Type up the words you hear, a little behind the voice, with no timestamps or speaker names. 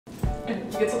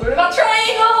get to learn about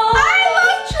triangles! I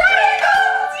love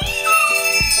triangles!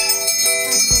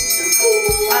 So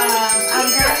cool!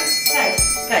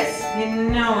 Guys, you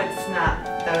know it's not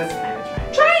those kind of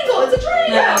triangles. Triangle! It's a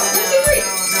triangle! No. 1, 2, 3.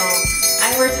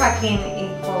 We're talking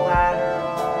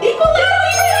equilateral. Equilateral!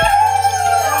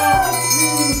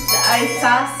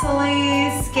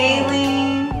 Isosceles,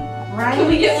 scalene, right? Can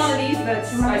we get one of these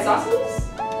that's isosceles?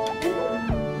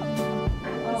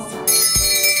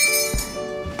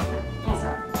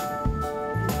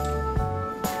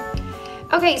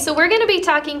 Okay, so we're going to be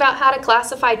talking about how to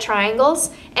classify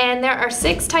triangles, and there are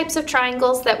 6 types of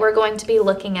triangles that we're going to be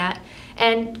looking at.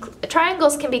 And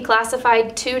triangles can be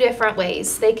classified 2 different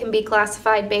ways. They can be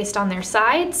classified based on their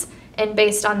sides and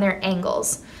based on their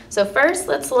angles. So first,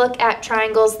 let's look at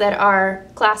triangles that are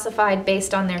classified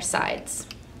based on their sides.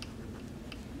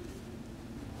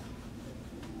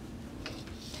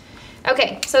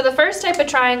 Okay, so the first type of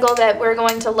triangle that we're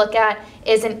going to look at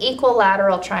is an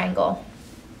equilateral triangle.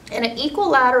 And an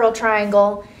equilateral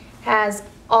triangle has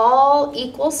all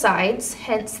equal sides,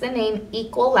 hence the name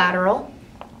equilateral,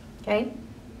 okay?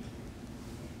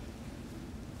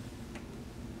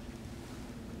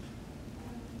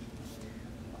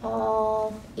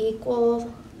 All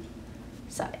equal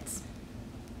sides.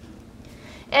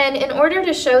 And in order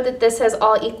to show that this has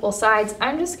all equal sides,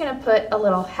 I'm just going to put a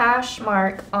little hash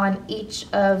mark on each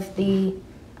of the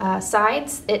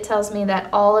sides. It tells me that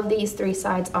all of these 3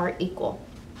 sides are equal.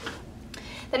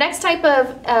 The next type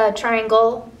of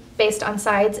triangle based on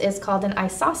sides is called an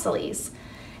isosceles.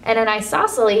 And an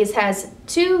isosceles has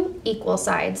 2 equal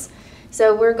sides.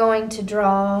 So we're going to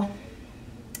draw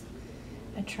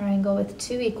a triangle with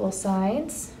 2 equal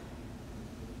sides.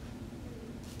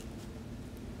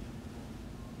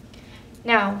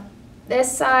 Now,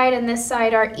 this side and this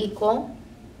side are equal.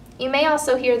 You may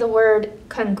also hear the word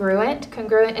congruent.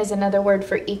 Congruent is another word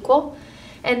for equal.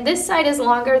 And this side is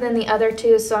longer than the other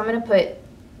 2, so I'm going to put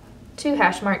 2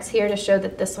 hash marks here to show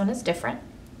that this one is different.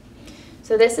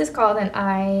 So this is called an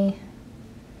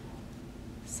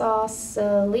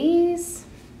isosceles.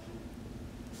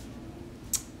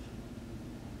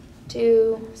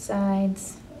 2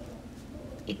 sides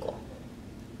equal.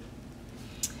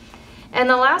 And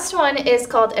the last one is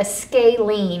called a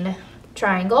scalene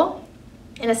triangle.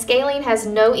 And a scalene has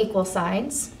no equal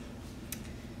sides.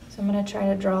 So I'm going to try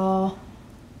to draw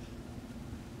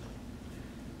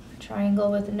a triangle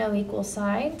with no equal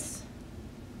sides.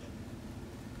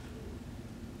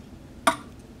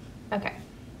 Okay.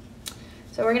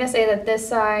 So we're going to say that this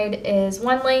side is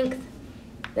one length,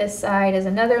 this side is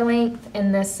another length,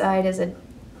 and this side is a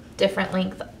different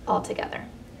length altogether.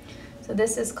 So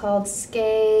this is called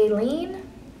scalene.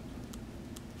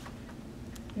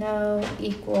 No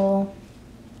equal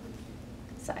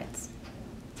sides.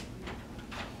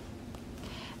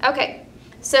 Okay,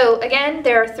 so again,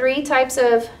 there are 3 types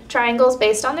of triangles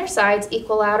based on their sides: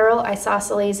 equilateral,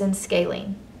 isosceles, and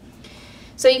scalene.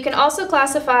 So you can also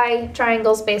classify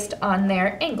triangles based on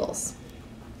their angles.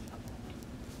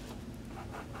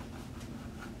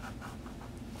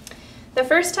 The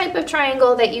first type of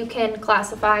triangle that you can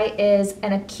classify is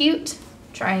an acute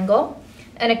triangle.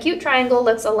 An acute triangle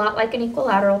looks a lot like an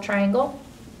equilateral triangle,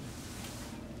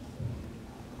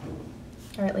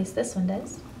 or at least this one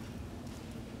does.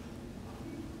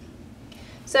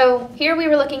 So here we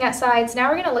were looking at sides, now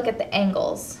we're going to look at the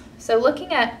angles. So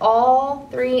looking at all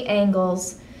 3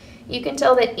 angles, you can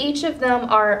tell that each of them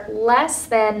are less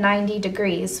than 90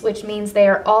 degrees, which means they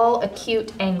are all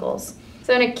acute angles.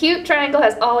 So an acute triangle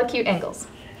has all acute angles.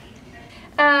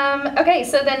 Okay,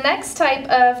 so the next type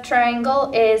of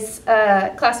triangle is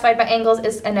classified by angles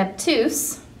is an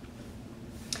obtuse.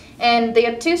 And the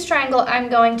obtuse triangle I'm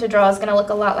going to draw is going to look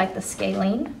a lot like the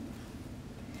scalene.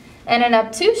 And an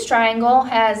obtuse triangle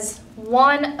has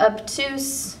one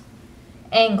obtuse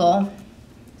angle.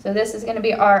 So this is going to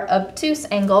be our obtuse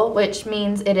angle, which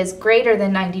means it is greater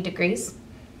than 90 degrees.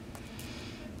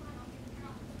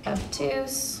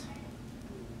 Obtuse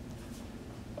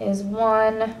is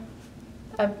one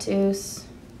obtuse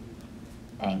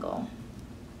angle.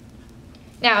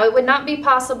 Now, it would not be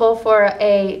possible for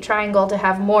a triangle to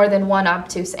have more than one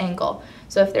obtuse angle.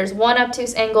 So if there's one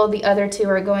obtuse angle, the other 2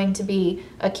 are going to be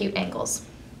acute angles.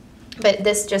 But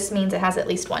this just means it has at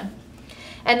least one.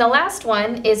 And the last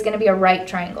one is going to be a right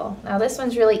triangle. Now this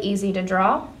one's really easy to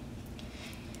draw.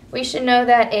 We should know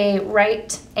that a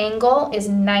right angle is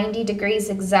 90 degrees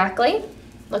exactly.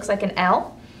 Looks like an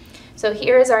L. So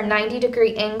here is our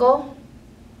 90-degree angle.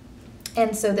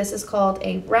 And so this is called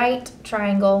a right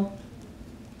triangle,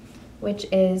 which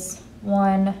is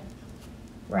one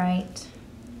right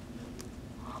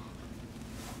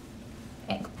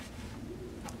angle.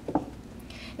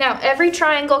 Now, every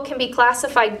triangle can be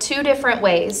classified two different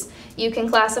ways. You can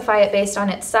classify it based on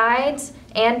its sides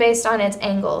and based on its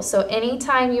angles. So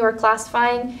anytime you are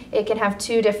classifying, it can have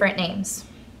two different names.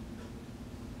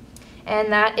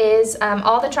 And that is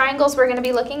all the triangles we're going to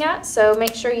be looking at, so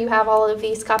make sure you have all of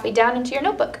these copied down into your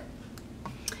notebook.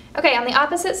 Okay, on the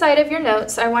opposite side of your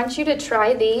notes, I want you to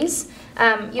try these.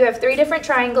 You have three different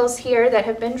triangles here that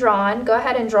have been drawn. Go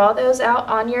ahead and draw those out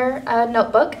on your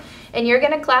notebook, and you're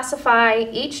going to classify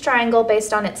each triangle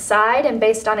based on its side and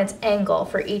based on its angle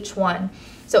for each one.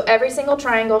 So every single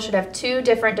triangle should have two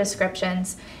different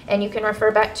descriptions, and you can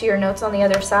refer back to your notes on the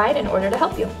other side in order to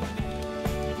help you.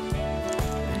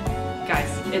 Guys,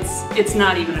 it's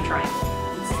not even a triangle.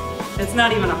 It's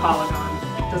not even a polygon.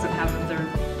 It doesn't have